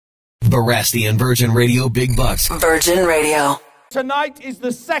Barasti and Virgin Radio Big Bucks. Virgin Radio. Tonight is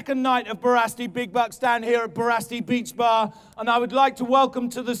the second night of Barasti Big Bucks down here at Barasti Beach Bar, and I would like to welcome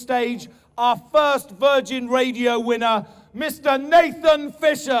to the stage our first Virgin Radio winner, Mr. Nathan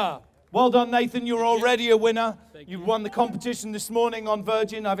Fisher. Well done, Nathan. You're already a winner. You've won the competition this morning on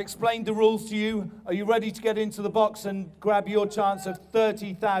Virgin. I've explained the rules to you. Are you ready to get into the box and grab your chance of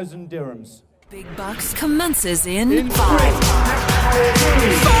 30,000 dirhams? Big Bucks commences in 5, 4, 3, 2,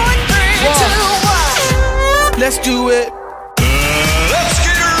 1. Let's do it. Let's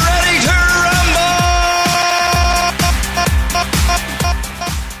get ready to rumble!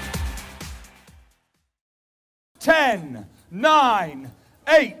 10, 9,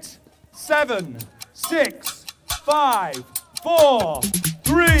 8, 7, 6, 5, 4,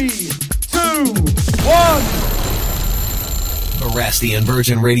 3, 2, 1. Barasti and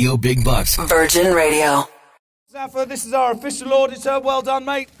Virgin Radio Big Bucks. Virgin Radio. Zafar, this is our official auditor. Well done,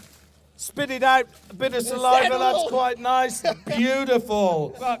 mate. Spit it out, a bit of saliva, that's quite nice.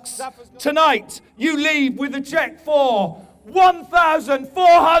 Beautiful. Bucks. Tonight, you leave with a check for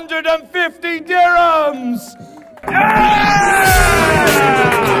 1,450 dirhams. Yeah!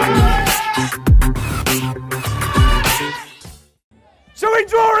 Shall we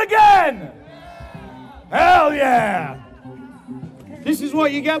draw again? Hell yeah! This is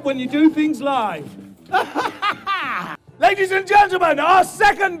what you get when you do things live. Ladies and gentlemen, our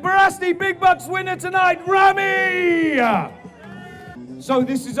second Barasti Big Bucks winner tonight, Rami! So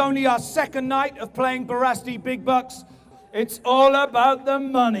this is only our second night of playing Barasti Big Bucks. It's all about the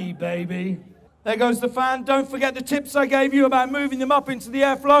money, baby. There goes the fan. Don't forget the tips I gave you about moving them up into the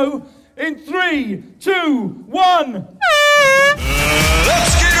airflow. In 3, 2, 1.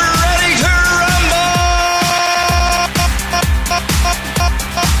 Let's get ready to rumble!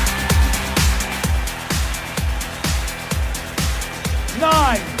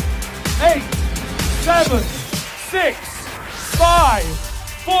 9, 8, 7, 6, 5,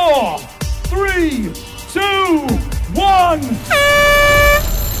 4, 3, 2, 1.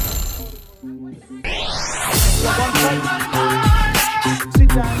 Sit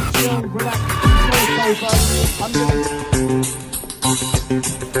down, chill, relax. I'm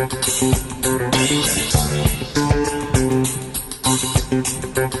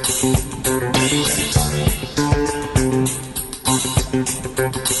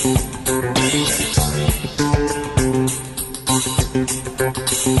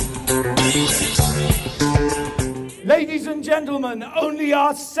Ladies and gentlemen, only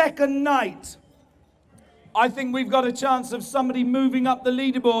our second night. I think we've got a chance of somebody moving up the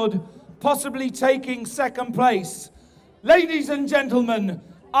leaderboard, possibly taking second place. Ladies and gentlemen,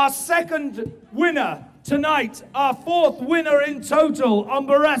 our second winner tonight, our fourth winner in total on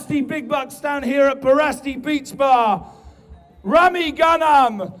Barasti Big Bucks down here at Barasti Beach Bar. Rami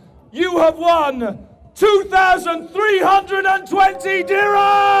Ghanam, you have won 2,320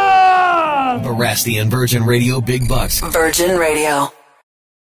 dirhams! Barasti and Virgin Radio Big Bucks. Virgin Radio.